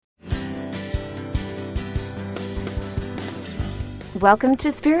Welcome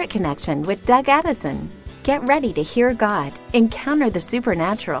to Spirit Connection with Doug Addison. Get ready to hear God, encounter the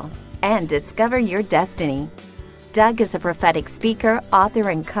supernatural, and discover your destiny. Doug is a prophetic speaker, author,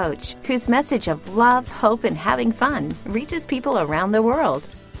 and coach whose message of love, hope, and having fun reaches people around the world.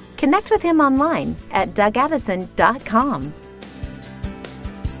 Connect with him online at DougAddison.com.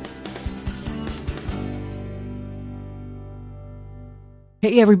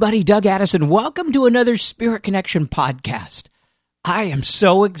 Hey everybody, Doug Addison. Welcome to another Spirit Connection podcast. I am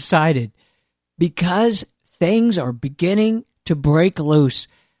so excited because things are beginning to break loose.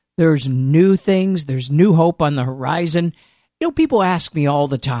 There's new things, there's new hope on the horizon. You know, people ask me all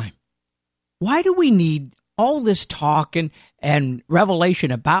the time, why do we need all this talk and revelation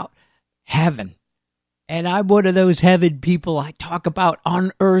about heaven? And I'm one of those heaven people. I talk about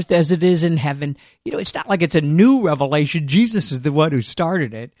on earth as it is in heaven. You know, it's not like it's a new revelation. Jesus is the one who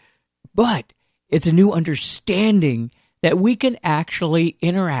started it. But it's a new understanding that we can actually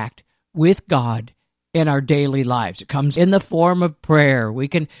interact with God in our daily lives. It comes in the form of prayer. We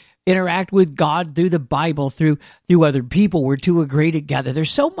can interact with God through the Bible, through other people. We're to agree together.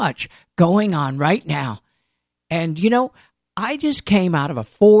 There's so much going on right now. And, you know, I just came out of a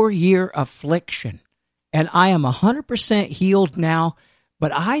 4-year affliction. And I am 100% healed now,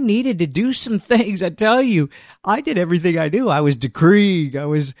 but I needed to do some things. I tell you, I did everything I do. I was decreeing, I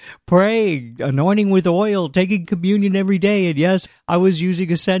was praying, anointing with oil, taking communion every day. And yes, I was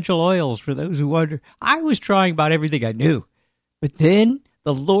using essential oils for those who wonder. I was trying about everything I knew. But then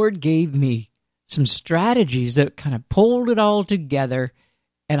the Lord gave me some strategies that kind of pulled it all together,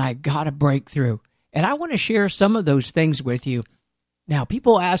 and I got a breakthrough. And I want to share some of those things with you. Now,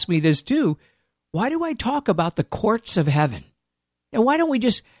 people ask me this too. Why do I talk about the courts of heaven? And why don't we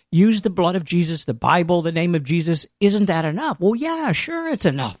just use the blood of Jesus, the Bible, the name of Jesus? Isn't that enough? Well, yeah, sure it's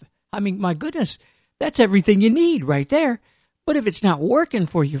enough. I mean, my goodness, that's everything you need right there. But if it's not working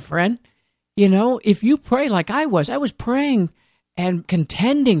for you, friend, you know, if you pray like I was praying and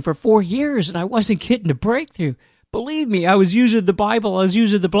contending for 4 years and I wasn't getting a breakthrough. Believe me, I was using the Bible, I was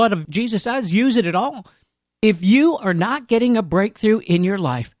using the blood of Jesus, I was using it all. If you are not getting a breakthrough in your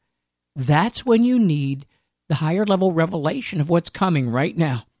life, that's when you need the higher level revelation of what's coming right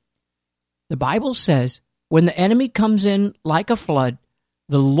now. The Bible says, when the enemy comes in like a flood,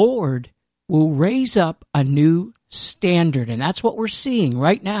 the Lord will raise up a new standard. And that's what we're seeing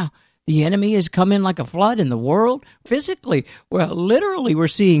right now. The enemy has come in like a flood in the world. Physically, well, literally, we're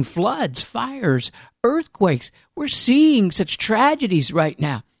seeing floods, fires, earthquakes. We're seeing such tragedies right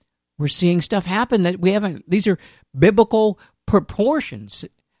now. We're seeing stuff happen that we haven't. These are biblical proportions.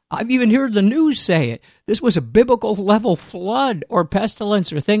 I've even heard the news say it. This was a biblical level flood or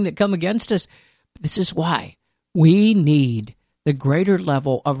pestilence or thing that come against us. This is why we need the greater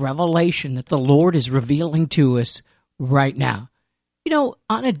level of revelation that the Lord is revealing to us right now. You know,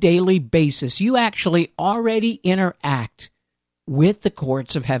 on a daily basis, you actually already interact with the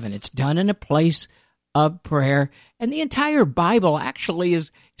courts of heaven. It's done in a place of prayer, and the entire Bible actually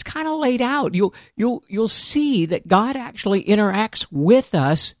is kind of laid out. You'll see that God actually interacts with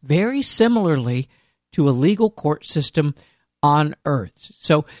us very similarly to a legal court system on earth.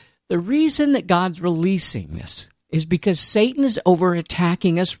 So the reason that God's releasing this is because Satan is over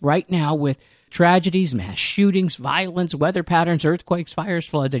attacking us right now with tragedies, mass shootings, violence, weather patterns, earthquakes, fires,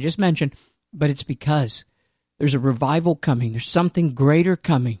 floods, I just mentioned, but it's because there's a revival coming. There's something greater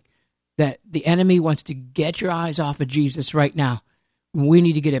coming. That the enemy wants to get your eyes off of Jesus right now. We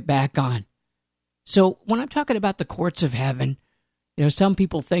need to get it back on. So when I'm talking about the courts of heaven, you know, some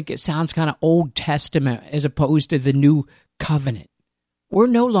people think it sounds kind of Old Testament as opposed to the New Covenant. We're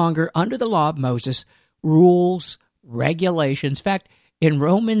no longer under the law of Moses, rules, regulations. In fact, in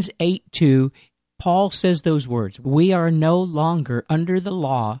Romans 8:2, Paul says those words, we are no longer under the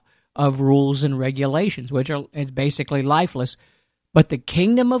law of rules and regulations, which is basically lifeless. But the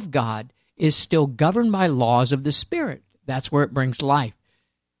kingdom of God is still governed by laws of the Spirit. That's where it brings life.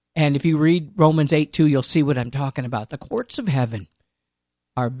 And if you read Romans 8:2, you'll see what I'm talking about. The courts of heaven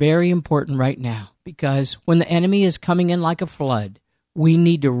are very important right now because when the enemy is coming in like a flood, we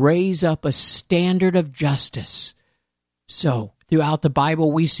need to raise up a standard of justice. So throughout the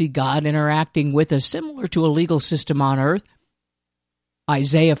Bible, we see God interacting with us similar to a legal system on earth.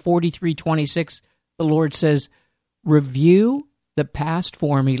 Isaiah 43:26, the Lord says, review the past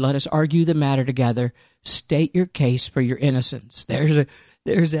for me, let us argue the matter together, state your case for your innocence.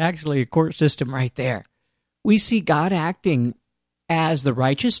 There's actually a court system right there. We see God acting as the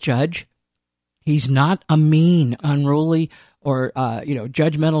righteous judge. He's not a mean, unruly, or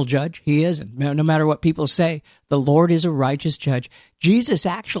judgmental judge. He isn't. No matter what people say, the Lord is a righteous judge. Jesus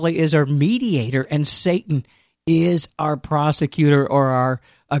actually is our mediator, and Satan is our prosecutor or our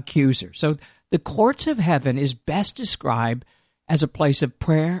accuser. So the courts of heaven is best described as a place of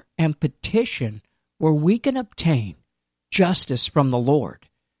prayer and petition where we can obtain justice from the Lord.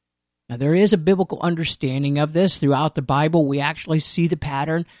 Now, there is a biblical understanding of this throughout the Bible. We actually see the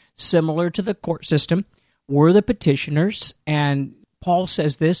pattern similar to the court system. We're the petitioners, and Paul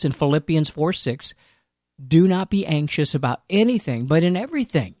says this in Philippians 4:6, do not be anxious about anything, but in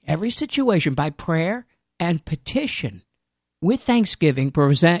everything, every situation, by prayer and petition, with thanksgiving,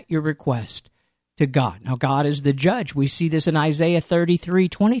 present your request to God. Now, God is the judge. We see this in Isaiah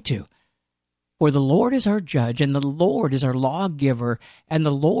 33:22. For the Lord is our judge, and the Lord is our lawgiver, and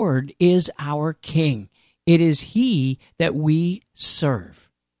the Lord is our king. It is he that we serve.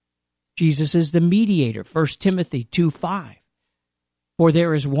 Jesus is the mediator, 1 Timothy 2:5. For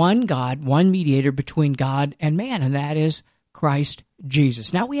there is one God, one mediator between God and man, and that is Christ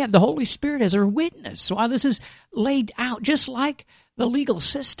Jesus. Now we have the Holy Spirit as our witness. So while this is laid out just like the legal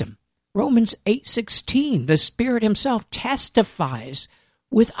system, Romans 8:16, the Spirit himself testifies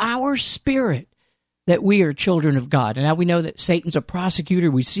with our spirit that we are children of God. And now we know that Satan's a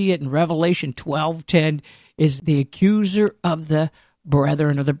prosecutor. We see it in Revelation 12:10, is the accuser of the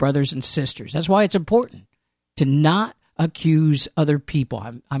brethren, or the brothers and sisters. That's why it's important to not accuse other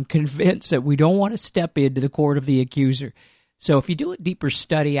people. I'm convinced that we don't want to step into the court of the accuser. So if you do a deeper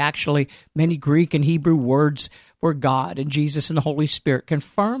study, actually, many Greek and Hebrew words for God and Jesus and the Holy Spirit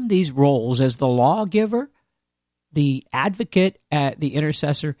confirm these roles as the lawgiver, the advocate, the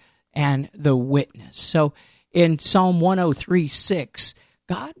intercessor, and the witness. So in Psalm 103:6,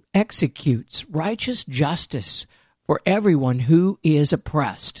 God executes righteous justice for everyone who is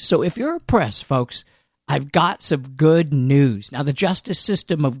oppressed. So if you're oppressed, folks, I've got some good news. Now, the justice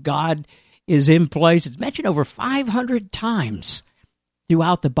system of God is in place. It's mentioned over 500 times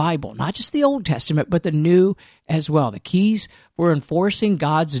throughout the Bible, not just the Old Testament, but the New as well. The keys for enforcing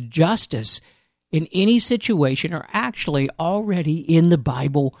God's justice in any situation are actually already in the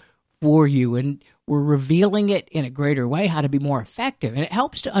Bible for you, and we're revealing it in a greater way, how to be more effective. And it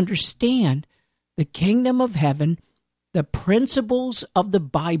helps to understand the kingdom of heaven, the principles of the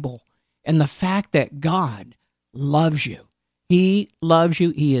Bible, and the fact that God loves you. He loves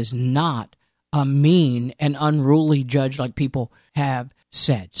you. He is not a mean and unruly judge like people have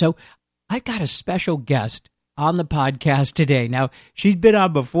said. So I've got a special guest on the podcast today. Now, she's been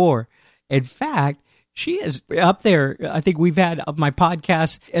on before. In fact, she is up there. I think we've had my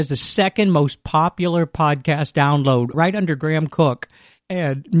podcast as the second most popular podcast download, right under Graham Cook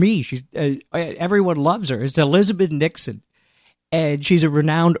and me. She's everyone loves her. It's Elizabeth Nixon, and she's a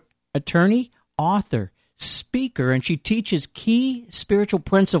renowned attorney, author, speaker, and she teaches key spiritual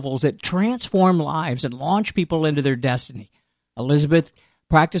principles that transform lives and launch people into their destiny. Elizabeth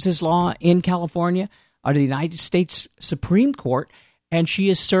practices law in California under the United States Supreme Court, and she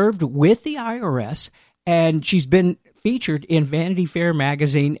has served with the IRS, and she's been featured in Vanity Fair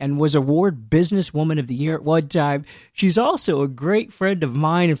magazine and was awarded Businesswoman of the Year at one time. She's also a great friend of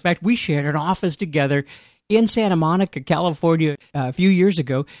mine. In fact, we shared an office together in Santa Monica, California, a few years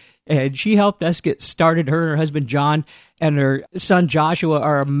ago, and she helped us get started. Her and her husband, John, and her son, Joshua,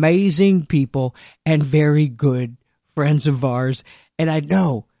 are amazing people and very good friends of ours. And I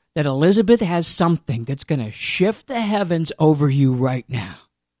know that Elizabeth has something that's going to shift the heavens over you right now.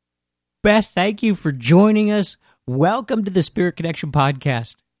 Beth, thank you for joining us. Welcome to the Spirit Connection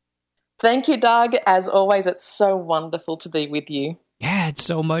podcast. Thank you, Doug. As always, it's so wonderful to be with you. Yeah, it's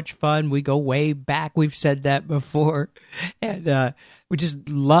so much fun. We go way back. We've said that before. And we just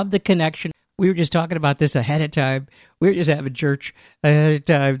love the connection. We were just talking about this ahead of time. We were just having church ahead of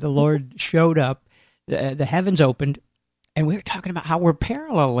time. The Lord showed up. The heavens opened. And we were talking about how we're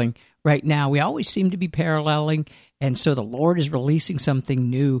paralleling right now. We always seem to be paralleling. And so the Lord is releasing something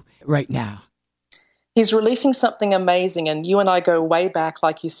new right now. He's releasing something amazing. And you and I go way back,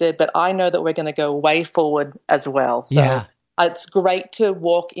 like you said, but I know that we're going to go way forward as well. So yeah. It's great to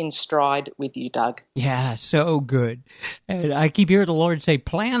walk in stride with you, Doug. Yeah, so good. And I keep hearing the Lord say,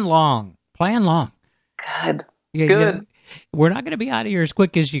 plan long, plan long. Good. Yeah, good. We're not going to be out of here as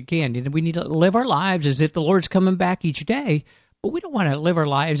quick as you can. We need to live our lives as if the Lord's coming back each day, but we don't want to live our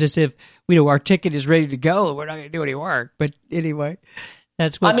lives as if our ticket is ready to go. We're not going to do any work. But anyway,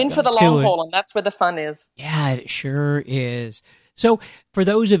 that's what I'm in God's for the long doing. haul, and that's where the fun is. Yeah, it sure is. So for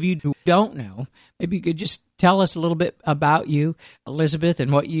those of you who don't know, maybe you could just tell us a little bit about you, Elizabeth,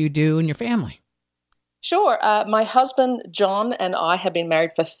 and what you do and your family. Sure. My husband, John, and I have been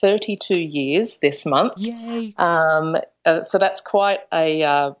married for 32 years this month. Yay. So that's quite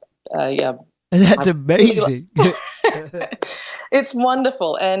a That's amazing. It's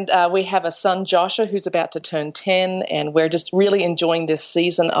wonderful. And we have a son, Joshua, who's about to turn 10, and we're just really enjoying this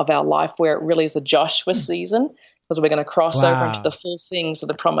season of our life where it really is a Joshua season, because we're going to cross over into the full things of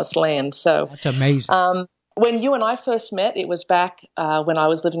the promised land. So that's amazing. When you and I first met, it was back when I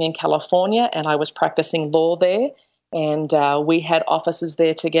was living in California and I was practicing law there, and we had offices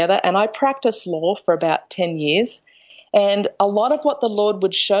there together. And I practiced law for about 10 years. And a lot of what the Lord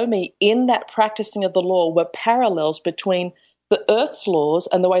would show me in that practicing of the law were parallels between the earth's laws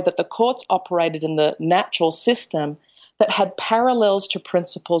and the way that the courts operated in the natural system that had parallels to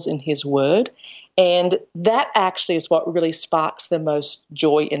principles in His Word. And that actually is what really sparks the most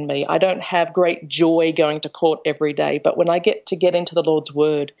joy in me. I don't have great joy going to court every day, but when I get into the Lord's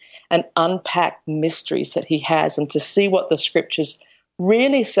Word and unpack mysteries that He has and to see what the Scriptures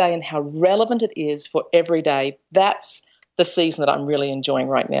really say and how relevant it is for every day, that's the season that I'm really enjoying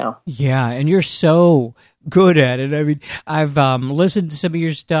right now. Yeah, and you're so good at it. I mean, I've listened to some of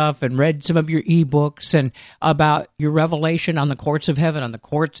your stuff and read some of your ebooks and about your revelation on the courts of heaven, on the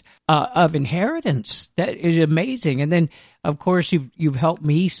courts of inheritance. That is amazing. And then, of course, you've helped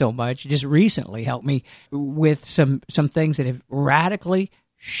me so much. You just recently helped me with some things that have radically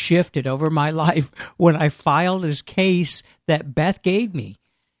shifted over my life when I filed this case that Beth gave me.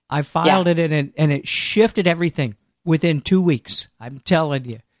 I filed it and it shifted everything within 2 weeks. I'm telling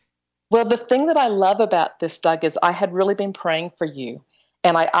you. Well, the thing that I love about this, Doug, is I had really been praying for you.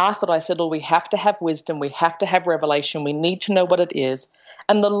 And I asked it, I said, well, we have to have wisdom. We have to have revelation. We need to know what it is.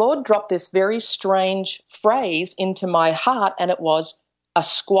 And the Lord dropped this very strange phrase into my heart, and it was a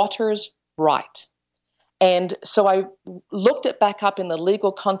squatter's right. And so I looked it back up in the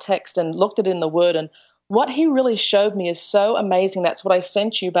legal context and looked at it in the Word. And what He really showed me is so amazing. That's what I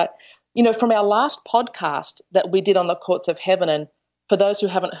sent you. But, from our last podcast that we did on the courts of heaven, and for those who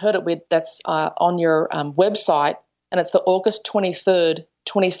haven't heard it, that's on your website, and it's the August 23rd,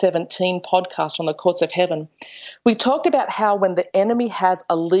 2017 podcast on the courts of heaven. We talked about how when the enemy has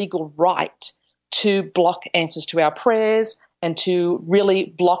a legal right to block answers to our prayers and to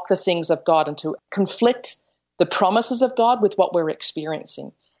really block the things of God and to conflict the promises of God with what we're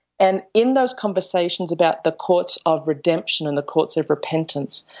experiencing. And in those conversations about the courts of redemption and the courts of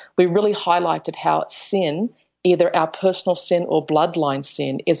repentance, we really highlighted how sin, either our personal sin or bloodline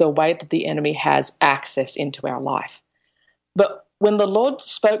sin, is a way that the enemy has access into our life. But when the Lord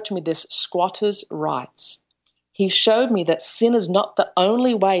spoke to me this squatter's rights, He showed me that sin is not the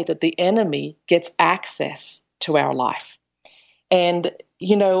only way that the enemy gets access to our life. And,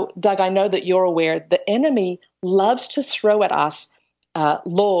 Doug, I know that you're aware the enemy loves to throw at us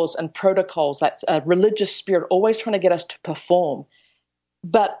laws and protocols, that religious spirit, always trying to get us to perform.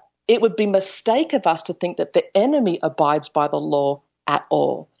 But it would be a mistake of us to think that the enemy abides by the law at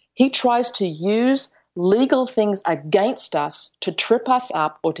all. He tries to use legal things against us to trip us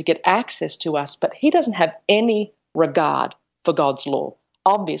up or to get access to us, but he doesn't have any regard for God's law.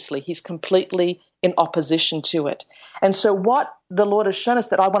 Obviously, he's completely in opposition to it. And so what the Lord has shown us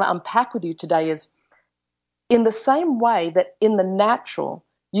that I want to unpack with you today is, in the same way that in the natural,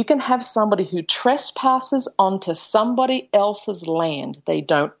 you can have somebody who trespasses onto somebody else's land. They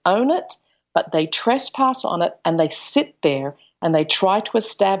don't own it, but they trespass on it, and they sit there and they try to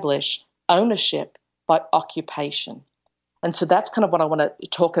establish ownership by occupation. And so that's kind of what I want to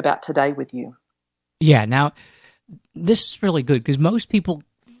talk about today with you. Yeah, now, this is really good because most people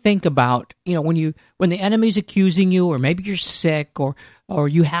think about, when the enemy's accusing you, or maybe you're sick, or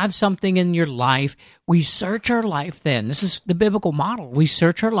you have something in your life, we search our life then. This is the biblical model. We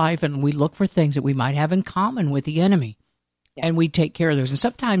search our life and we look for things that we might have in common with the enemy. Yeah. And we take care of those. And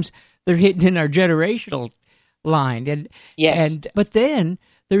sometimes they're hidden in our generational line. Yes. But then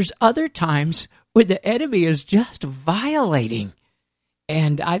there's other times where the enemy is just violating.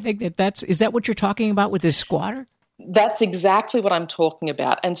 And I think is that what you're talking about with this squatter? That's exactly what I'm talking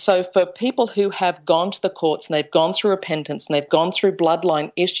about. And so for people who have gone to the courts and they've gone through repentance and they've gone through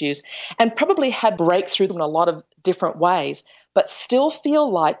bloodline issues and probably had breakthrough in a lot of different ways, but still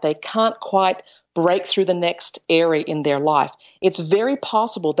feel like they can't quite break through the next area in their life, it's very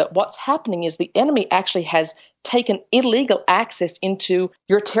possible that what's happening is the enemy actually has taken illegal access into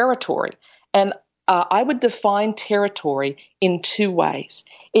your territory. And I would define territory in two ways.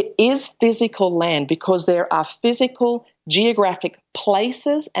 It is physical land because there are physical, geographic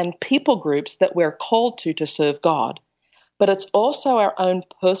places and people groups that we're called to serve God. But it's also our own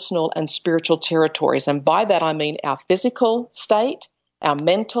personal and spiritual territories. And by that I mean our physical state, our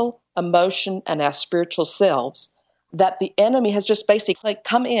mental, emotion, and our spiritual selves, that the enemy has just basically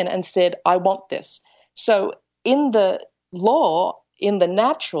come in and said, I want this. So in the law, in the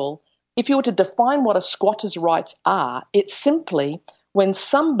natural, if you were to define what a squatter's rights are, it's simply when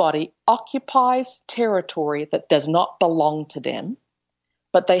somebody occupies territory that does not belong to them,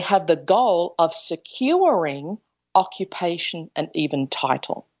 but they have the goal of securing occupation and even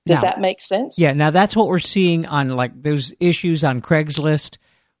title. Does that make sense? Yeah. Now that's what we're seeing on like those issues on Craigslist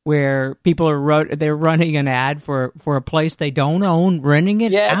where people are they're running an ad for a place they don't own, renting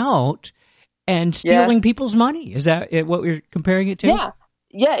it out, and stealing people's money. Is that what we're comparing it to?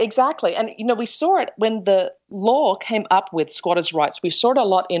 Yeah, exactly. And, we saw it when the law came up with squatters' rights. We saw it a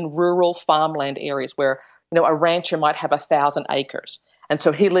lot in rural farmland areas where, a rancher might have 1,000 acres. And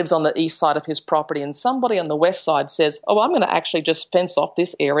so he lives on the east side of his property, and somebody on the west side says, oh, I'm going to actually just fence off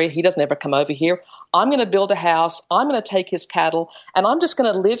this area. He doesn't ever come over here. I'm going to build a house. I'm going to take his cattle, and I'm just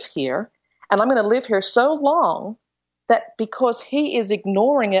going to live here. And I'm going to live here so long that because he is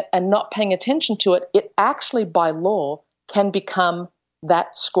ignoring it and not paying attention to it, it actually by law can become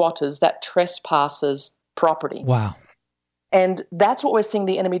that squatter's, that trespasser's property. Wow. And that's what we're seeing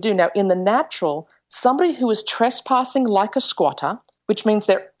the enemy do. Now, in the natural, somebody who is trespassing like a squatter, which means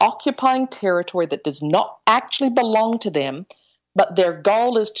they're occupying territory that does not actually belong to them, but their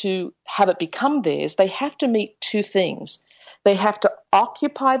goal is to have it become theirs, they have to meet two things. They have to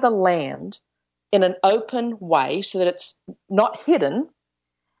occupy the land in an open way so that it's not hidden,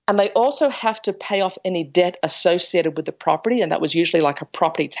 and they also have to pay off any debt associated with the property, and that was usually like a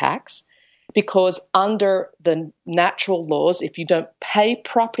property tax, because under the natural laws, if you don't pay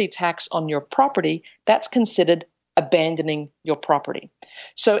property tax on your property, that's considered abandoning your property.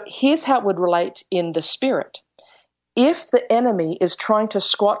 So here's how it would relate in the spirit. If the enemy is trying to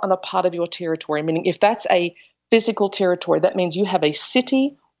squat on a part of your territory, meaning if that's a physical territory, that means you have a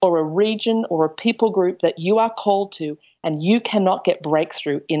city or a region or a people group that you are called to, and you cannot get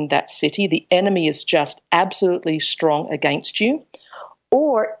breakthrough in that city. The enemy is just absolutely strong against you.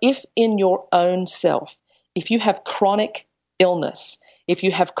 Or if in your own self, if you have chronic illness, if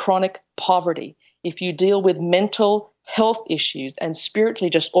you have chronic poverty, if you deal with mental health issues and spiritually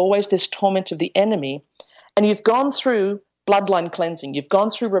just always this torment of the enemy, and you've gone through bloodline cleansing, you've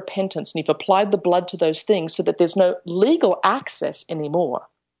gone through repentance, and you've applied the blood to those things so that there's no legal access anymore,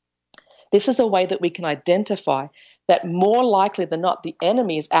 this is a way that we can identify that more likely than not, the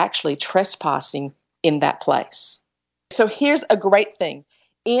enemy is actually trespassing in that place. So here's a great thing.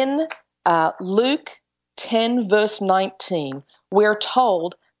 In Luke 10, verse 19, we're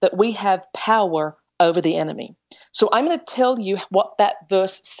told that we have power over the enemy. So I'm going to tell you what that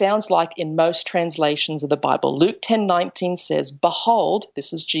verse sounds like in most translations of the Bible. Luke 10:19 says, "Behold,"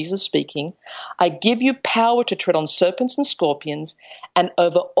 this is Jesus speaking, "I give you power to tread on serpents and scorpions and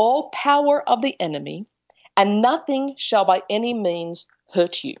over all power of the enemy, and nothing shall by any means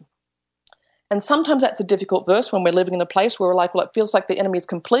hurt you." And sometimes that's a difficult verse when we're living in a place where we're like, well, it feels like the enemy is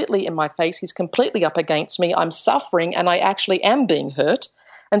completely in my face. He's completely up against me. I'm suffering and I actually am being hurt.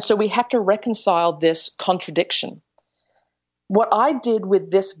 And so we have to reconcile this contradiction. What I did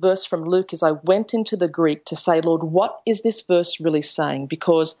with this verse from Luke is I went into the Greek to say, Lord, what is this verse really saying?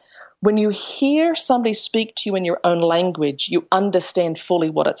 Because when you hear somebody speak to you in your own language, you understand fully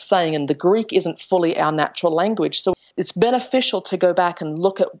what it's saying. And the Greek isn't fully our natural language. So it's beneficial to go back and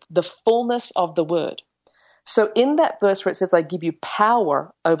look at the fullness of the word. So in that verse where it says, I give you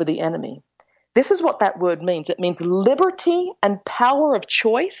power over the enemy, this is what that word means. It means liberty and power of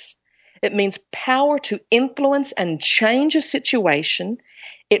choice. It means power to influence and change a situation.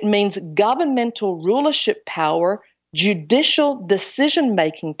 It means governmental rulership power, judicial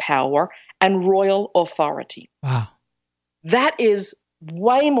decision-making power, and royal authority. Wow. That is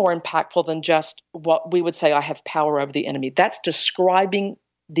way more impactful than just what we would say, I have power over the enemy. That's describing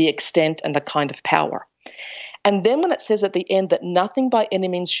the extent and the kind of power. And then when it says at the end that nothing by any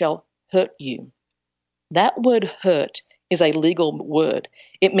means shall hurt you, that word hurt is a legal word.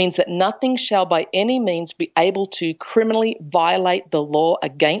 It means that nothing shall by any means be able to criminally violate the law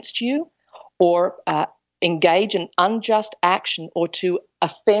against you or engage in unjust action or to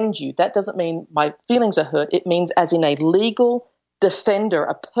offend you. That doesn't mean my feelings are hurt. It means as in a legal defender,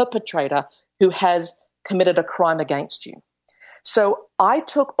 a perpetrator who has committed a crime against you. So I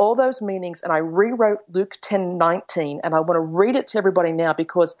took all those meanings and I rewrote Luke 10:19, and I want to read it to everybody now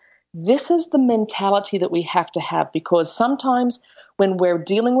because this is the mentality that we have to have, because sometimes when we're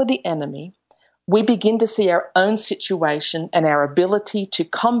dealing with the enemy, we begin to see our own situation and our ability to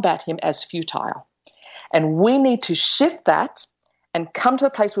combat him as futile. And we need to shift that and come to a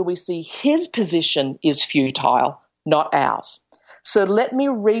place where we see his position is futile, not ours. So let me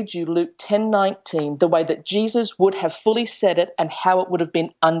read you Luke 10:19, the way that Jesus would have fully said it and how it would have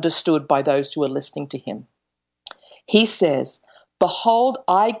been understood by those who are listening to him. He says, Behold,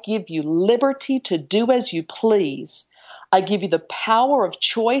 I give you liberty to do as you please. I give you the power of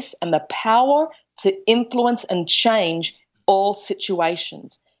choice and the power to influence and change all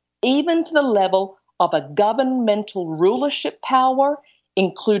situations, even to the level of a governmental rulership power,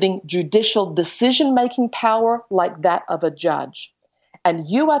 including judicial decision-making power like that of a judge. And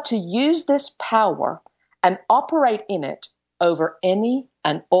you are to use this power and operate in it over any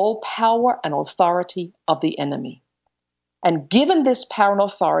and all power and authority of the enemy. And given this power and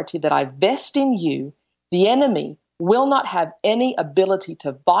authority that I vest in you, the enemy will not have any ability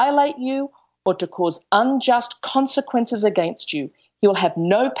to violate you or to cause unjust consequences against you. He will have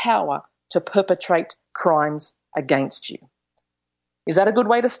no power to perpetrate crimes against you. Is that a good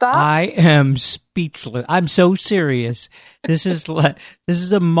way to start? I am speechless. I'm so serious. This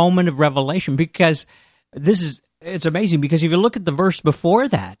is a moment of revelation, because it's amazing, because if you look at the verse before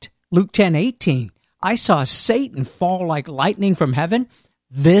that, Luke 10:18, I saw Satan fall like lightning from heaven.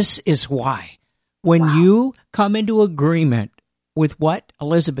 This is why. When you come into agreement with what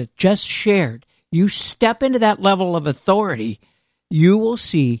Elizabeth just shared, you step into that level of authority, you will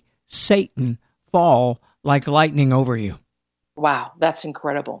see Satan fall like lightning over you. Wow, that's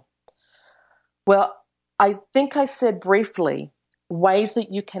incredible. Well, I think I said briefly ways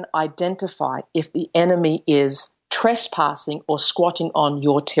that you can identify if the enemy is trespassing or squatting on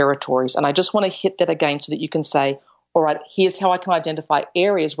your territories. And I just want to hit that again so that you can say, all right, here's how I can identify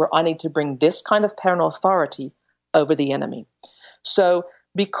areas where I need to bring this kind of power and authority over the enemy. So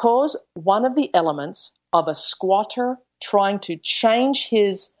because one of the elements of a squatter trying to change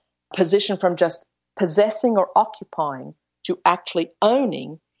his position from just possessing or occupying to actually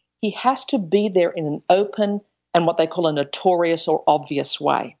owning, he has to be there in an open and what they call a notorious or obvious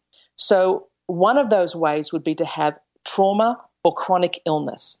way. So one of those ways would be to have trauma or chronic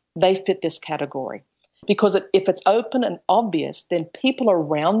illness. They fit this category. Because if it's open and obvious, then people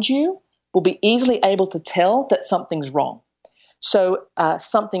around you will be easily able to tell that something's wrong. So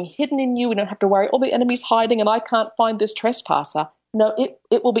something hidden in you, we don't have to worry, oh, the enemy's hiding and I can't find this trespasser. No,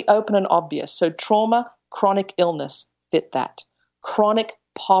 it will be open and obvious. So trauma, chronic illness fit that. Chronic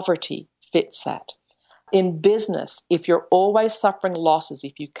poverty fits that. In business, if you're always suffering losses,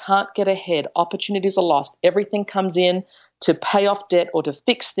 if you can't get ahead, opportunities are lost, everything comes in to pay off debt or to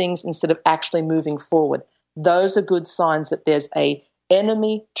fix things instead of actually moving forward. Those are good signs that there's an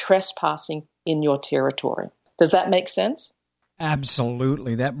enemy trespassing in your territory. Does that make sense?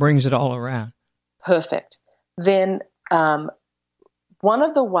 Absolutely. That brings it all around. Perfect. Then one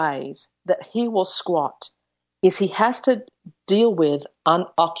of the ways that he will squat is he has to deal with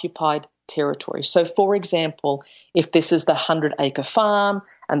unoccupied territory. So, for example, if this is the 100-acre farm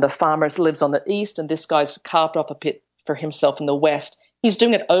and the farmer lives on the east and this guy's carved off a pit for himself in the west, he's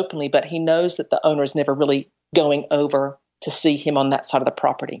doing it openly, but he knows that the owner is never really going over to see him on that side of the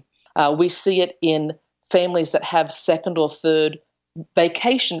property. We see it in families that have second or third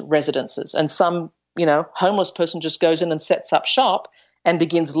vacation residences, and some, homeless person just goes in and sets up shop and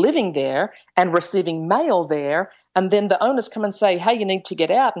begins living there and receiving mail there. And then the owners come and say, hey, you need to get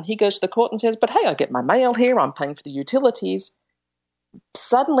out. And he goes to the court and says, but hey, I get my mail here. I'm paying for the utilities.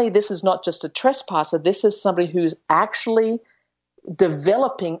 Suddenly, this is not just a trespasser. This is somebody who's actually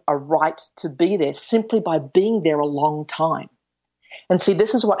developing a right to be there simply by being there a long time. And see,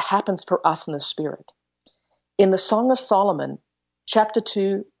 this is what happens for us in the Spirit. In the Song of Solomon, chapter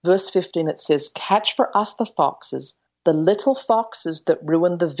 2, verse 15, it says, catch for us the foxes, the little foxes that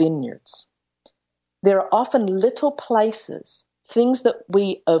ruin the vineyards. There are often little places, things that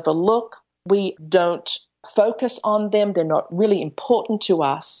we overlook, we don't focus on them, they're not really important to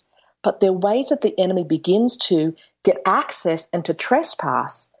us, but they're ways that the enemy begins to get access and to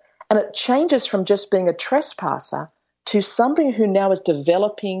trespass, and it changes from just being a trespasser to somebody who now is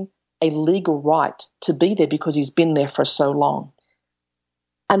developing a legal right to be there because he's been there for so long.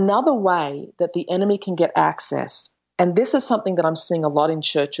 Another way that the enemy can get access, and this is something that I'm seeing a lot in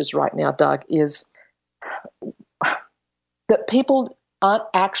churches right now, Doug, is that people aren't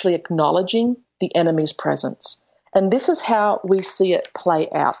actually acknowledging the enemy's presence. And this is how we see it play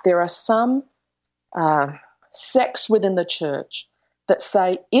out. There are some sects within the church that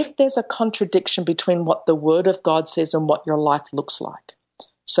say if there's a contradiction between what the Word of God says and what your life looks like.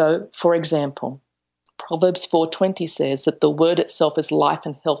 So, for example, Proverbs 4:20 says that the Word itself is life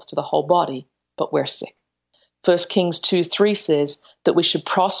and health to the whole body, but we're sick. 1 Kings 2:3 says that we should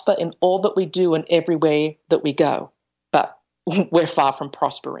prosper in all that we do and everywhere that we go, but we're far from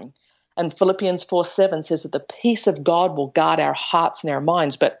prospering. And Philippians 4:7 says that the peace of God will guard our hearts and our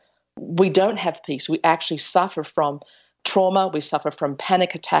minds, but we don't have peace. We actually suffer from trauma. We suffer from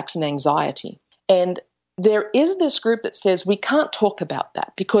panic attacks and anxiety. And there is this group that says we can't talk about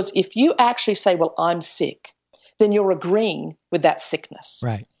that because if you actually say, well, I'm sick, then you're agreeing with that sickness.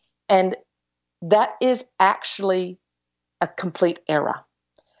 Right. And that is actually a complete error.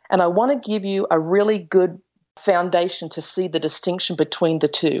 And I want to give you a really good foundation to see the distinction between the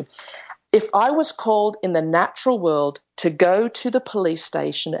two. If I was called in the natural world to go to the police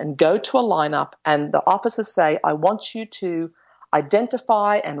station and go to a lineup and the officers say, I want you to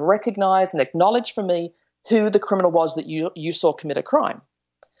identify and recognize and acknowledge for me who the criminal was that you saw commit a crime.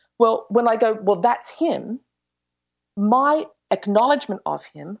 Well, when I go, well, that's him, my acknowledgement of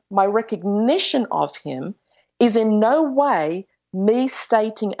him, my recognition of him is in no way me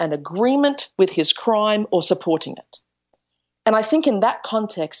stating an agreement with his crime or supporting it. And I think in that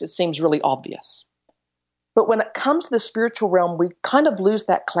context, it seems really obvious. But when it comes to the spiritual realm, we kind of lose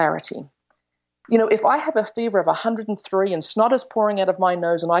that clarity. You know, if I have a fever of 103 and snot is pouring out of my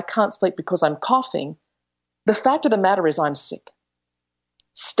nose and I can't sleep because I'm coughing, the fact of the matter is I'm sick.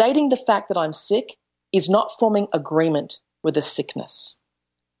 Stating the fact that I'm sick is not forming agreement with the sickness.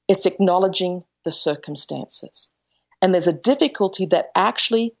 It's acknowledging the circumstances. And there's a difficulty that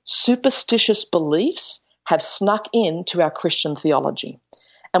actually superstitious beliefs have snuck into our Christian theology.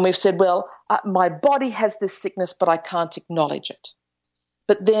 And we've said, well, my body has this sickness, but I can't acknowledge it.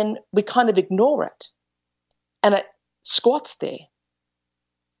 But then we kind of ignore it, and it squats there.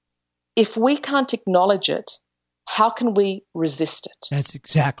 If we can't acknowledge it, how can we resist it? That's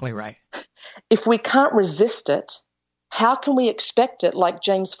exactly right. If we can't resist it, how can we expect it, like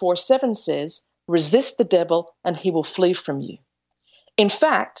James 4:7 says, resist the devil and he will flee from you? In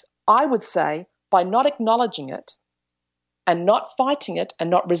fact, I would say by not acknowledging it and not fighting it and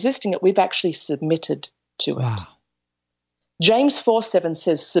not resisting it, we've actually submitted to it. Wow. James 4:7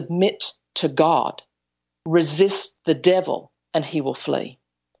 says, submit to God, resist the devil, and he will flee.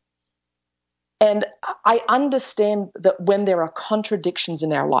 And I understand that when there are contradictions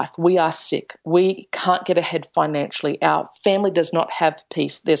in our life, we are sick, we can't get ahead financially, our family does not have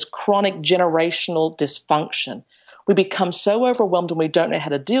peace, there's chronic generational dysfunction. We become so overwhelmed and we don't know how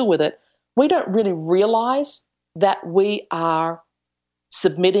to deal with it, we don't really realize that we are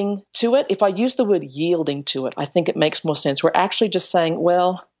submitting to it. If I use the word yielding to it, I think it makes more sense. We're actually just saying,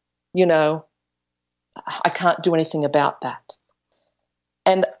 well, you know, I can't do anything about that.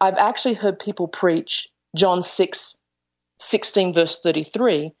 And I've actually heard people preach John 6:16, verse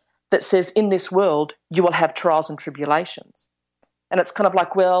 33, that says, in this world, you will have trials and tribulations. And it's kind of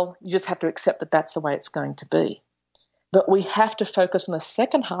like, well, you just have to accept that that's the way it's going to be. But we have to focus on the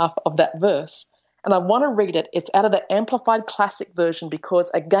second half of that verse. And I want to read it. It's out of the Amplified Classic Version because,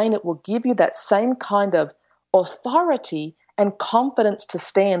 again, it will give you that same kind of authority and confidence to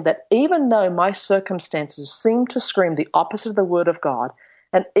stand that even though my circumstances seem to scream the opposite of the Word of God,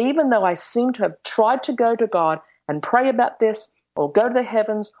 and even though I seem to have tried to go to God and pray about this or go to the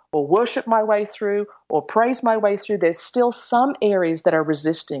heavens or worship my way through or praise my way through, there's still some areas that are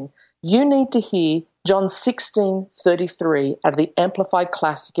resisting. You need to hear John 16:33 out of the Amplified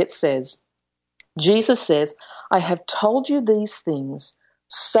Classic. It says, Jesus says, I have told you these things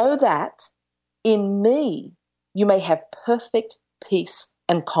so that in me you may have perfect peace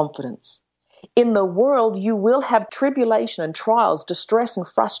and confidence. In the world you will have tribulation and trials, distress and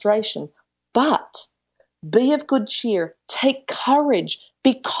frustration, but be of good cheer, take courage,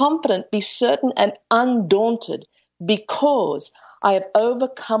 be confident, be certain and undaunted, because I have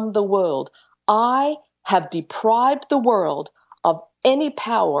overcome the world. I have deprived the world of any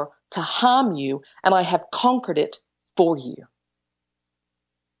power to harm you, and I have conquered it for you.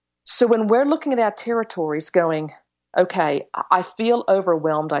 So when we're looking at our territories going, okay, I feel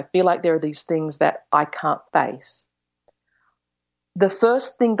overwhelmed, I feel like there are these things that I can't face, the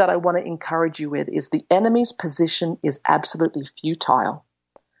first thing that I want to encourage you with is the enemy's position is absolutely futile.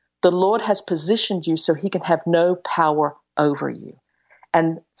 The Lord has positioned you so he can have no power over you.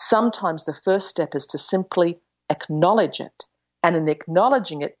 And sometimes the first step is to simply acknowledge it. And in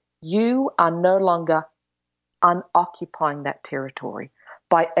acknowledging it, you are no longer unoccupying that territory.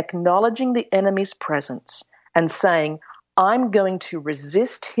 By acknowledging the enemy's presence and saying, I'm going to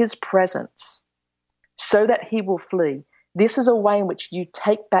resist his presence so that he will flee. This is a way in which you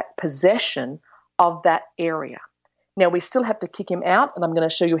take back possession of that area. Now, we still have to kick him out, and I'm going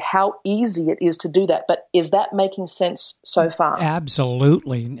to show you how easy it is to do that. But is that making sense so far?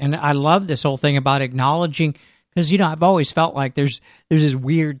 Absolutely. And I love this whole thing about acknowledging, because, you know, I've always felt like there's this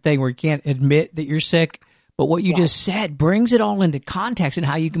weird thing where you can't admit that you're sick. But what you just said brings it all into context and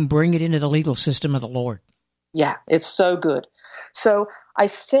how you can bring it into the legal system of the Lord. Yeah, it's so good. So I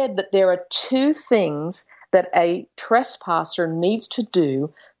said that there are two things that a trespasser needs to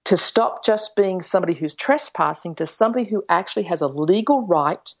do to stop just being somebody who's trespassing to somebody who actually has a legal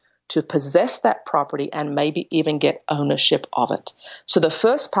right to possess that property and maybe even get ownership of it. So the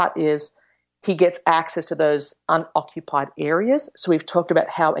first part is he gets access to those unoccupied areas. So we've talked about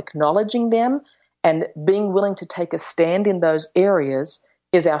how acknowledging them and being willing to take a stand in those areas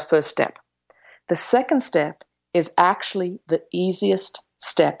is our first step. The second step is actually the easiest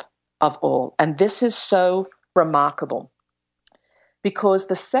step of all. And this is so remarkable because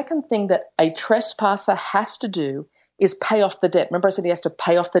the second thing that a trespasser has to do is pay off the debt. Remember I said he has to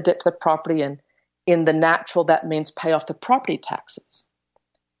pay off the debt to the property, and in the natural that means pay off the property taxes.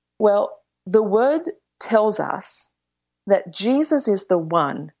 Well, the word tells us that Jesus is the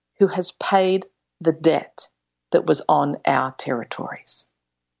one who has paid the debt that was on our territories.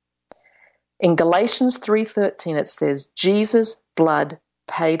 In Galatians 3:13 it says, Jesus' blood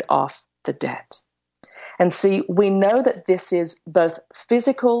paid off the debt. And see, we know that this is both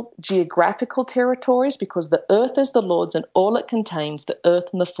physical, geographical territories because the earth is the Lord's and all it contains, the earth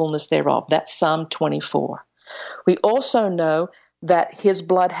and the fullness thereof. That's Psalm 24. We also know that his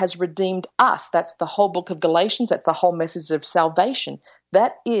blood has redeemed us. That's the whole book of Galatians. That's the whole message of salvation.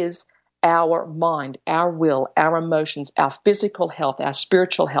 That is our mind, our will, our emotions, our physical health, our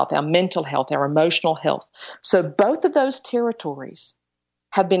spiritual health, our mental health, our emotional health. So both of those territories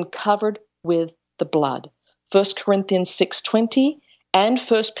have been covered with the blood. 1 Corinthians 6:20 and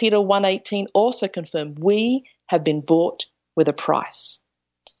 1 Peter 1:18 also confirm we have been bought with a price.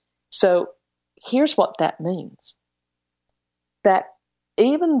 So here's what that means. That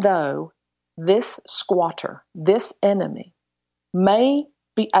even though this squatter, this enemy, may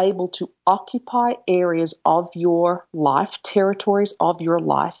be able to occupy areas of your life, territories of your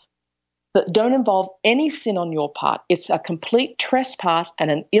life, that don't involve any sin on your part, it's a complete trespass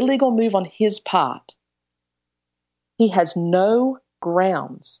and an illegal move on his part, he has no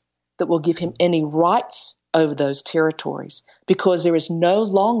grounds that will give him any rights over those territories because there is no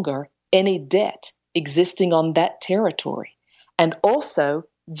longer any debt existing on that territory. And also,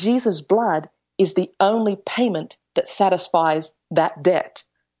 Jesus' blood is the only payment that satisfies that debt.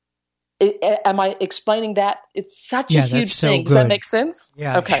 Am I explaining that? It's such a huge thing. Does that make sense?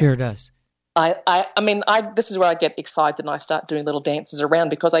 Yeah, okay. It sure does. I mean, this is where I get excited and I start doing little dances around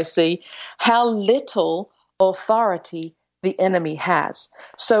because I see how little authority the enemy has.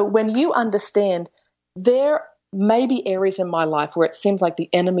 So when you understand there may be areas in my life where it seems like the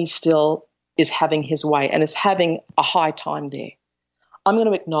enemy still is having his way and is having a high time there, I'm going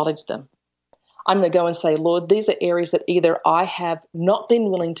to acknowledge them. I'm going to go and say, Lord, these are areas that either I have not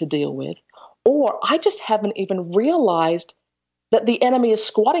been willing to deal with or I just haven't even realized that the enemy is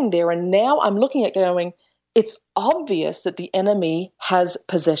squatting there. And now I'm looking at going, it's obvious that the enemy has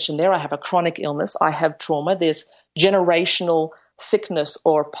possession there. I have a chronic illness. I have trauma. There's generational sickness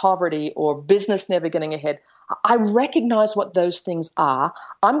or poverty or business never getting ahead. I recognize what those things are.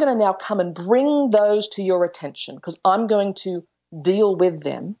 I'm going to now come and bring those to your attention because I'm going to deal with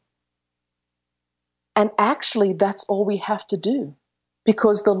them. And actually, that's all we have to do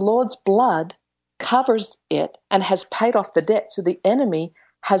because the Lord's blood covers it and has paid off the debt. So the enemy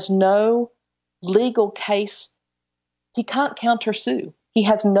has no legal case. He can't countersue. He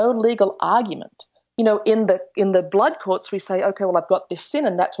has no legal argument. You know, in the blood courts, we say, okay, well, I've got this sin,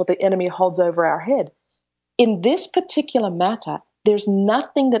 and that's what the enemy holds over our head. In this particular matter, there's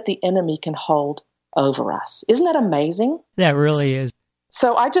nothing that the enemy can hold over us. Isn't that amazing? That really is.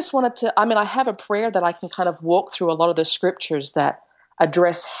 So I just wanted to, I have a prayer that I can kind of walk through a lot of the scriptures that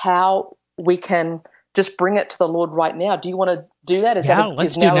address how we can just bring it to the Lord right now. Do you want to do that?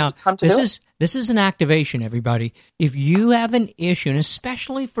 Let's do now. This is an activation, everybody. If you have an issue, and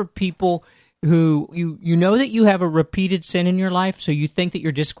especially for people who you know that you have a repeated sin in your life, so you think that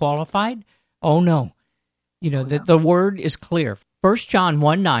you're disqualified. Oh no. The word is clear. 1 John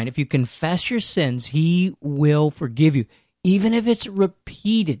 1:9, if you confess your sins, he will forgive you, even if it's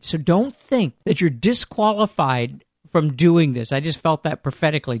repeated. So don't think that you're disqualified from doing this. I just felt that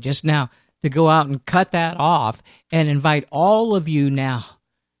prophetically just now to go out and cut that off and invite all of you now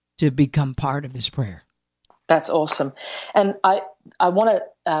to become part of this prayer. That's awesome. And I want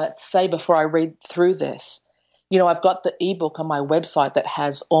to say before I read through this, I've got the ebook on my website that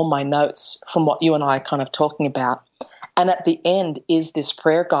has all my notes from what you and I are kind of talking about. And at the end is this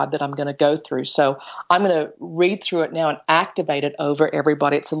prayer guide that I'm going to go through. So I'm going to read through it now and activate it over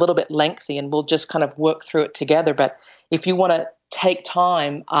everybody. It's a little bit lengthy and we'll just kind of work through it together. But if you want to take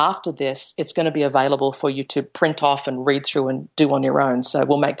time after this, it's going to be available for you to print off and read through and do on your own. So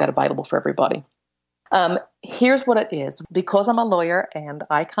we'll make that available for everybody. Here's what it is. Because I'm a lawyer and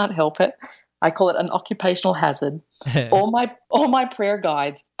I can't help it, I call it an occupational hazard. All my prayer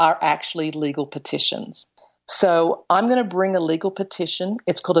guides are actually legal petitions. So I'm going to bring a legal petition.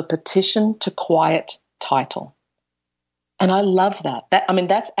 It's called a petition to quiet title. And I love that.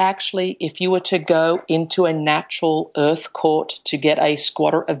 That's actually, if you were to go into a natural earth court to get a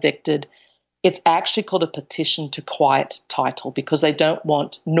squatter evicted, it's actually called a petition to quiet title because they don't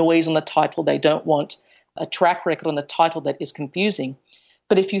want noise on the title. They don't want a track record on the title that is confusing.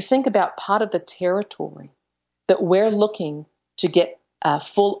 But if you think about part of the territory that we're looking to get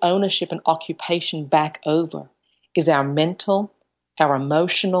full ownership and occupation back over is our mental, our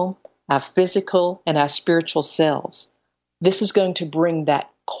emotional, our physical, and our spiritual selves. This is going to bring that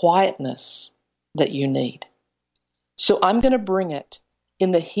quietness that you need. So I'm going to bring it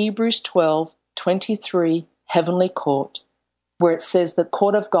in the Hebrews 12:23 heavenly court, where it says the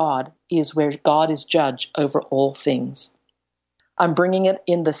court of God is where God is judge over all things. I'm bringing it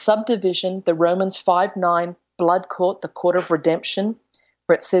in the subdivision, the Romans 5:9 blood court, the court of redemption,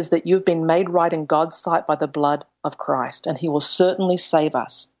 where it says that you've been made right in God's sight by the blood of Christ, and he will certainly save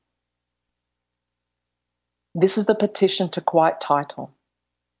us. This is the petition to quiet title,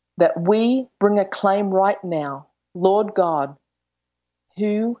 that we bring a claim right now, Lord God,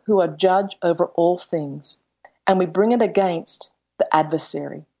 who are judge over all things, and we bring it against the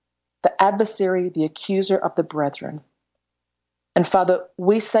adversary, the accuser of the brethren. And Father,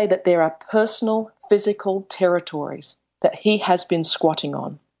 we say that there are personal, physical territories that he has been squatting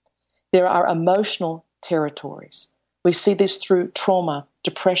on. There are emotional territories. We see this through trauma,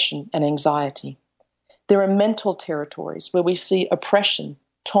 depression, and anxiety. There are mental territories where we see oppression,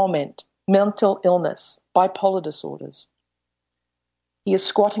 torment, mental illness, bipolar disorders. He is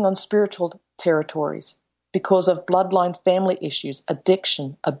squatting on spiritual territories because of bloodline family issues,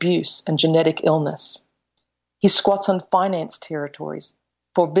 addiction, abuse, and genetic illness. He squats on finance territories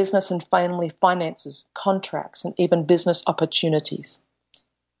for business and family finances, contracts, and even business opportunities.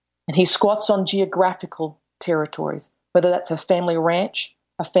 And he squats on geographical territories, whether that's a family ranch,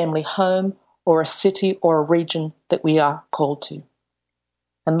 a family home, or a city or a region that we are called to.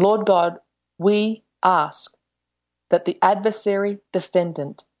 And Lord God, we ask that the adversary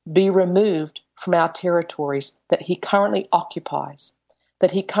defendant be removed from our territories that he currently occupies,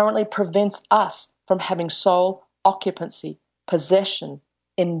 that he currently prevents us from having sole occupancy, possession,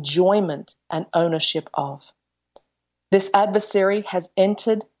 enjoyment, and ownership of. This adversary has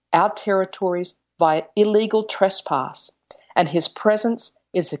entered our territories via illegal trespass, and his presence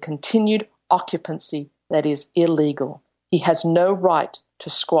is a continued occupancy that is illegal. He has no right to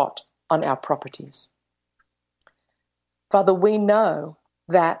squat on our properties. Father, we know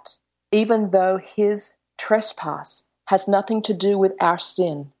that even though his trespass has nothing to do with our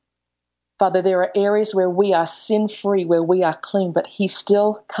sin, Father, there are areas where we are sin-free, where we are clean, but he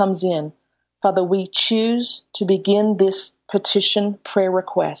still comes in. Father, we choose to begin this petition prayer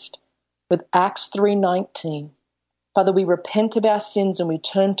request with Acts 3:19. Father, we repent of our sins and we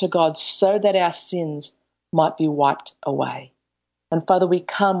turn to God so that our sins might be wiped away. And Father, we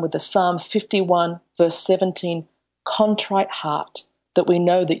come with the Psalm 51, verse 17, contrite heart that we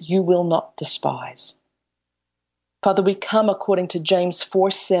know that you will not despise. Father, we come according to James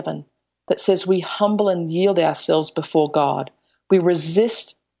 4:7 that says we humble and yield ourselves before God. We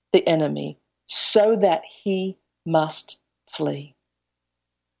resist the enemy so that he must flee.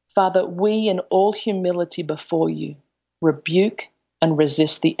 Father, we in all humility before you rebuke and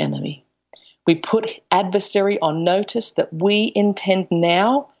resist the enemy. We put adversary on notice that we intend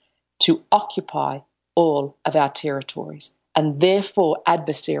now to occupy all of our territories, and therefore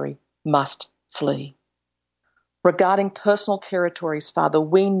adversary must flee. Regarding personal territories, Father,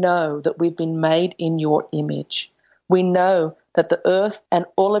 we know that we've been made in your image. We know that the earth and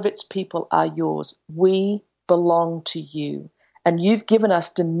all of its people are yours. We belong to you, and you've given us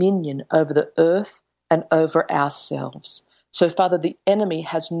dominion over the earth and over ourselves. So, Father, the enemy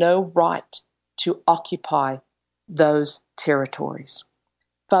has no right to occupy those territories.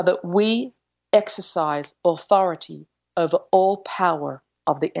 Father, we exercise authority over all power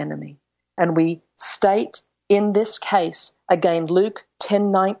of the enemy, and we state in this case, again, Luke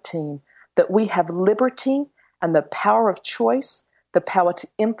 10:19, that we have liberty and the power of choice, the power to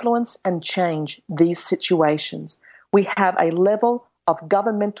influence and change these situations. We have a level of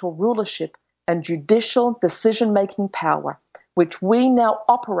governmental rulership and judicial decision-making power, which we now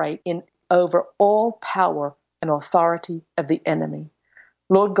operate in over all power and authority of the enemy.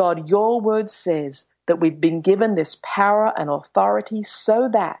 Lord God, your word says that we've been given this power and authority so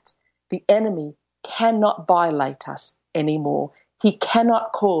that the enemy cannot violate us anymore. He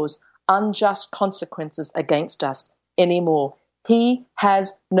cannot cause unjust consequences against us anymore. He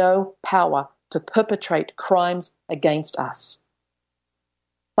has no power to perpetrate crimes against us.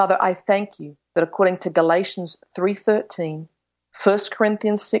 Father, I thank you that according to Galatians 3:13, 1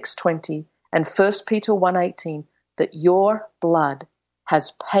 Corinthians 6:20, and 1 Peter 1:18, that your blood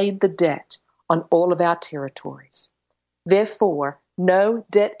has paid the debt on all of our territories. Therefore, no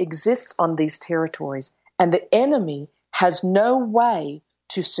debt exists on these territories, and the enemy has no way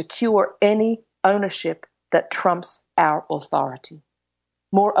to secure any ownership that trumps our authority.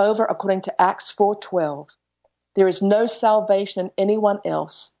 Moreover, according to Acts 4:12, there is no salvation in anyone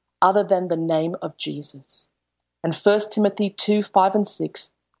else other than the name of Jesus. And 1 Timothy 2:5 and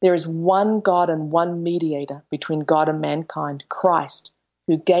 6, there is one God and one mediator between God and mankind, Christ,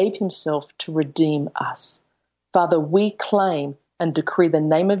 who gave himself to redeem us. Father, we claim and decree the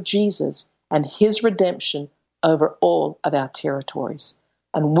name of Jesus and his redemption over all of our territories.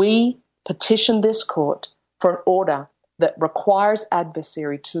 And we petition this court for an order that requires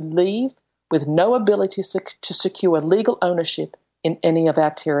adversary to leave with no ability to secure legal ownership in any of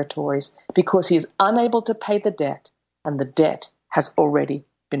our territories because he is unable to pay the debt, and the debt has already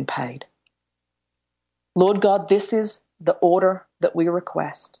been paid. Lord God, this is the order that we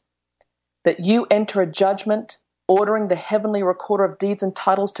request, that you enter a judgment ordering the heavenly recorder of deeds and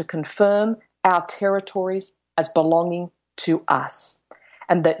titles to confirm our territories as belonging to us,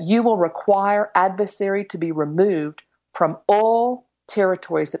 and that you will require adversary to be removed from all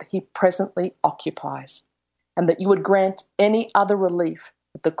territories that he presently occupies, and that you would grant any other relief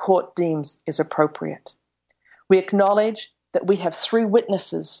that the court deems is appropriate. We acknowledge that we have 3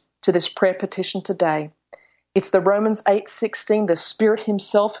 witnesses to this prayer petition today. It's the Romans 8:16, the Spirit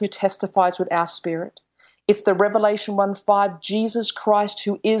himself who testifies with our spirit. It's the Revelation 1:5, Jesus Christ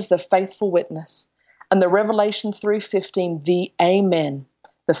who is the faithful witness. And the Revelation 3:15, the Amen,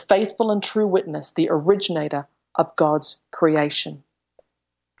 the faithful and true witness, the originator of God's creation.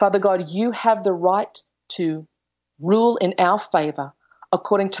 Father God, you have the right to rule in our favor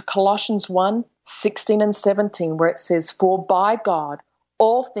according to Colossians 1:16 and 17, where it says, for by God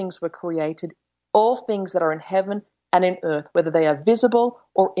all things were created, all things that are in heaven and in earth, whether they are visible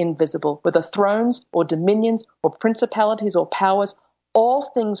or invisible, whether thrones or dominions or principalities or powers, all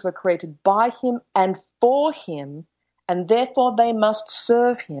things were created by him and for him, and therefore they must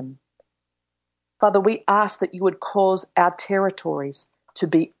serve him. Father, we ask that you would cause our territories to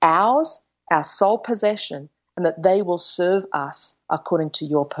be ours, our sole possession, and that they will serve us according to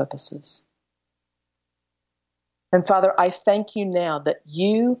your purposes. And Father, I thank you now that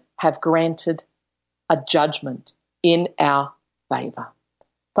you have granted a judgment in our favor.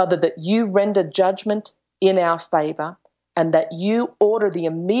 Father, that you render judgment in our favor, and that you order the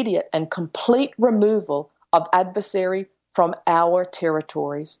immediate and complete removal of adversary from our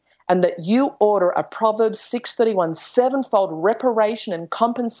territories, and that you order a Proverbs 6:31 sevenfold reparation and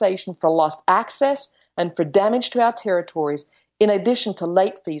compensation for lost access and for damage to our territories, in addition to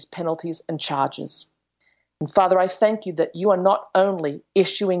late fees, penalties, and charges. And Father, I thank you that you are not only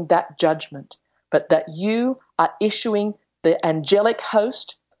issuing that judgment, but that you are issuing the angelic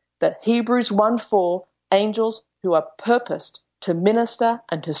host, that Hebrews 1:4, angels who are purposed to minister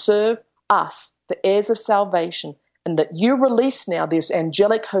and to serve us, the heirs of salvation, and that you release now this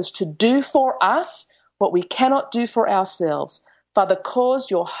angelic host to do for us what we cannot do for ourselves. Father,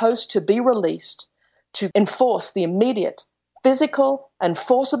 cause your host to be released to enforce the immediate physical and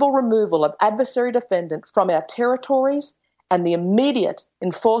forcible removal of adversary defendant from our territories and the immediate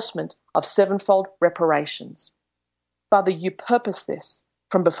enforcement of sevenfold reparations. Father, you purpose this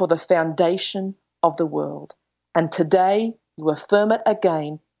from before the foundation of the world. And today you affirm it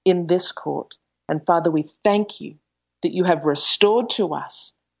again in this court. And Father, we thank you that you have restored to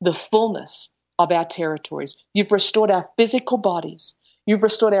us the fullness of our territories. You've restored our physical bodies. You've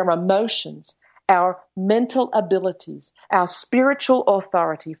restored our emotions, our mental abilities, our spiritual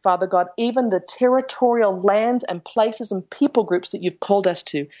authority. Father God, even the territorial lands and places and people groups that you've called us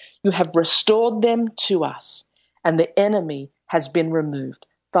to, you have restored them to us, and the enemy has been removed.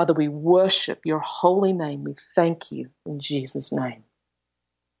 Father, we worship your holy name. We thank you in Jesus' name.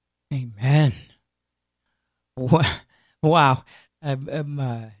 Amen. Wow.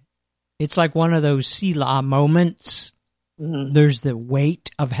 It's like one of those Selah moments. Mm-hmm. There's the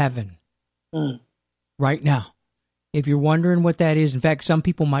weight of heaven right now. If you're wondering what that is, in fact, some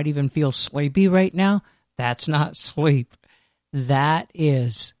people might even feel sleepy right now. That's not sleep. That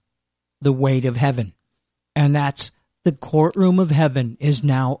is the weight of heaven. And that's the courtroom of heaven is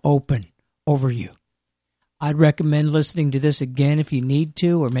now open over you. I'd recommend listening to this again if you need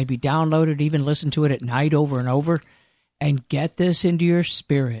to, or maybe download it, even listen to it at night over and over, and get this into your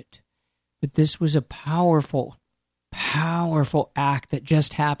spirit. But this was a powerful powerful act that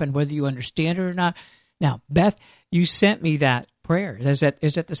just happened, whether you understand it or not. Now, Beth, you sent me that prayer. Is that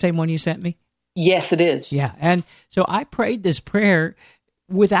the same one you sent me? Yes, it is. Yeah. And so I prayed this prayer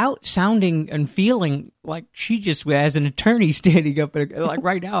without sounding and feeling like she just, as an attorney standing up, like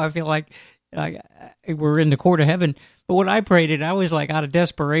right now, I feel like we're in the court of heaven. But when I prayed it, I was like out of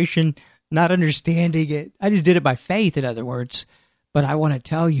desperation, not understanding it. I just did it by faith, in other words. But I want to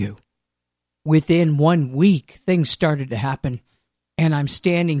tell you, within 1 week, things started to happen. And I'm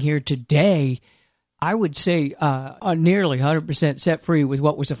standing here today, I would say nearly 100% set free with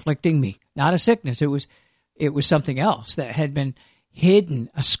what was afflicting me. Not a sickness. It was something else that had been hidden.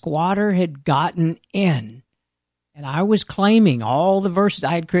 A squatter had gotten in. And I was claiming all the verses.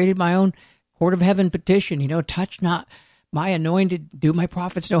 I had created my own court of heaven petition, touch not my anointed, do my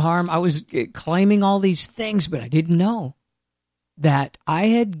prophets no harm. I was claiming all these things, but I didn't know that I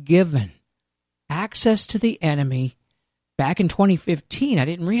had given access to the enemy back in 2015. I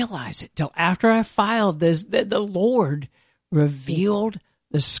didn't realize it till after I filed this, that the Lord revealed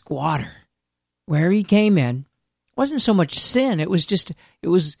the squatter. Where he came in wasn't so much sin. It was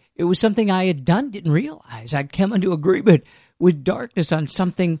something I had done, didn't realize. I'd come into agreement with darkness on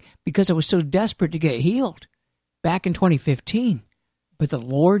something because I was so desperate to get healed back in 2015. But the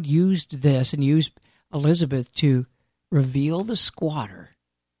Lord used this and used Elizabeth to reveal the squatter.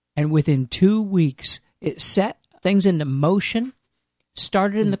 And within 2 weeks, it set things into motion,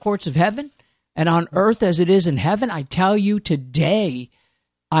 started in the courts of heaven, and on earth as it is in heaven. I tell you today,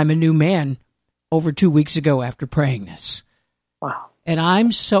 I'm a new man over 2 weeks ago after praying this. Wow. And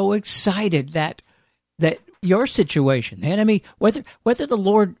I'm so excited that your situation, the enemy, whether the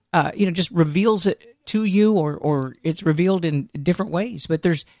Lord just reveals it to you or it's revealed in different ways, but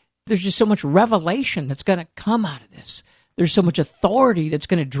there's just so much revelation that's going to come out of this. There's so much authority that's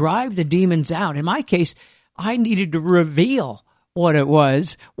going to drive the demons out. In my case, I needed to reveal what it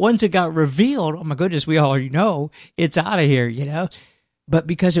was. Once it got revealed, oh my goodness, we already know it's out of here, But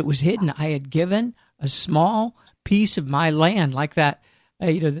because it was hidden, I had given a small piece of my land, like that,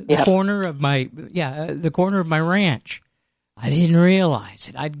 the corner of my ranch. I didn't realize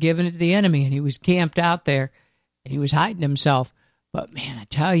it. I'd given it to the enemy, and he was camped out there, and he was hiding himself. But man, I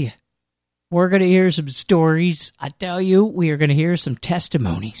tell you, we're going to hear some stories. I tell you, we are going to hear some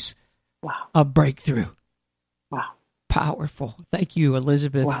testimonies. Wow. Of breakthrough. Wow. Powerful. Thank you,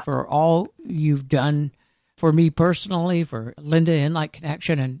 Elizabeth, for all you've done for me personally, for Linda Inlight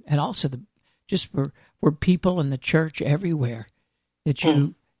Connection, and also just for people in the church everywhere, that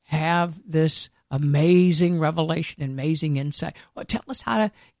you have this amazing revelation, amazing insight. Well, tell us how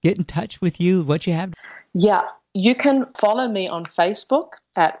to get in touch with you, what you have. Yeah, you can follow me on Facebook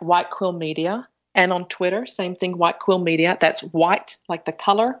at White Quill Media, and on Twitter, same thing, White Quill Media. That's white, like the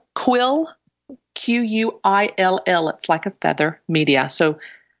color, quill, Quill. It's like a feather, media. So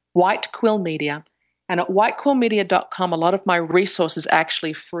White Quill Media. And at whitequillmedia.com, a lot of my resources are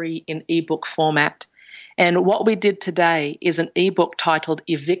actually free in ebook format. And what we did today is an ebook titled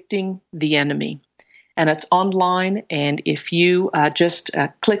Evicting the Enemy. And it's online. And if you just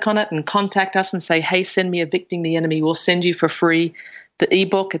click on it and contact us and say, hey, send me Evicting the Enemy, we'll send you for free the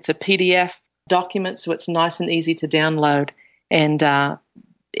ebook. It's a PDF document, so it's nice and easy to download. And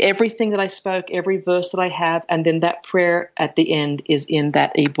everything that I spoke, every verse that I have, and then that prayer at the end is in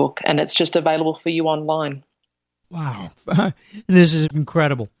that ebook, and it's just available for you online. Wow. This is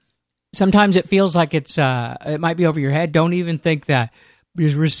incredible. Sometimes it feels like it might be over your head. Don't even think that.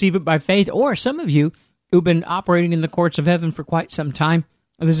 Just receive it by faith. Or some of you who've been operating in the courts of heaven for quite some time,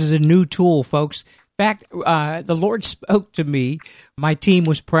 this is a new tool, folks. In fact, the Lord spoke to me. My team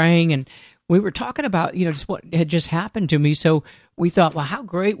was praying, and we were talking about, just what had just happened to me. So we thought, well, how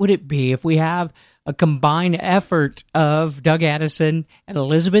great would it be if we have a combined effort of Doug Addison and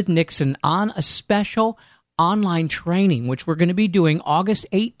Elizabeth Nixon on a special online training, which we're going to be doing August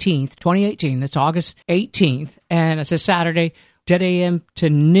 18th, 2018. That's August 18th, and it's a Saturday, 10 a.m. to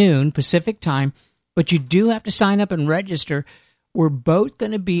noon Pacific time. But you do have to sign up and register. We're both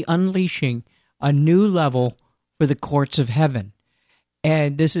going to be unleashing a new level for the courts of heaven.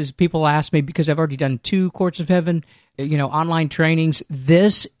 And this is, people ask me, because I've already done 2 courts of heaven, online trainings.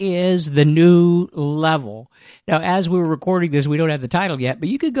 This is the new level. Now, as we were recording this, we don't have the title yet, but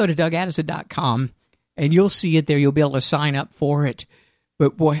you could go to DougAddison.com and you'll see it there. You'll be able to sign up for it.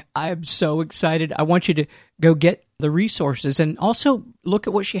 But boy, I'm so excited. I want you to go get the resources and also look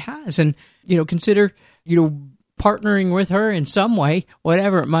at what she has and, consider, partnering with her in some way,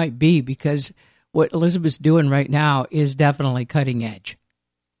 whatever it might be, because what Elizabeth's doing right now is definitely cutting edge.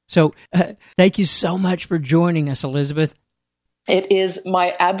 So thank you so much for joining us, Elizabeth. It is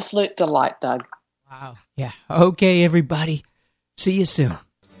my absolute delight, Doug. Wow. Yeah. Okay, everybody. See you soon.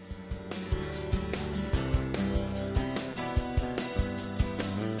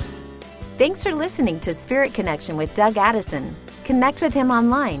 Thanks for listening to Spirit Connection with Doug Addison. Connect with him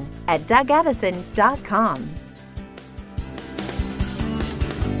online at DougAddison.com.